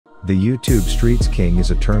The YouTube Streets King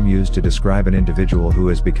is a term used to describe an individual who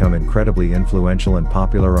has become incredibly influential and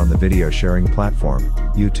popular on the video sharing platform,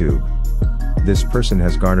 YouTube. This person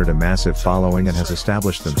has garnered a massive following and has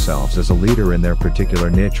established themselves as a leader in their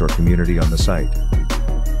particular niche or community on the site.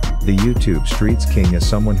 The YouTube Streets King is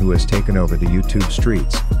someone who has taken over the YouTube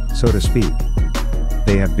streets, so to speak.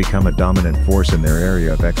 They have become a dominant force in their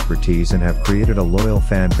area of expertise and have created a loyal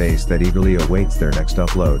fan base that eagerly awaits their next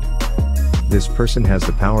upload. This person has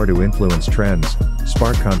the power to influence trends,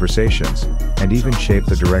 spark conversations, and even shape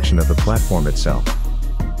the direction of the platform itself.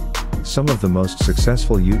 Some of the most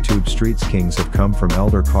successful YouTube Streets Kings have come from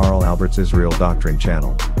Elder Carl Albert's Israel Doctrine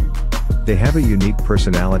channel. They have a unique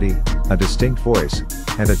personality, a distinct voice,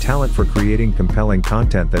 and a talent for creating compelling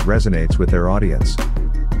content that resonates with their audience.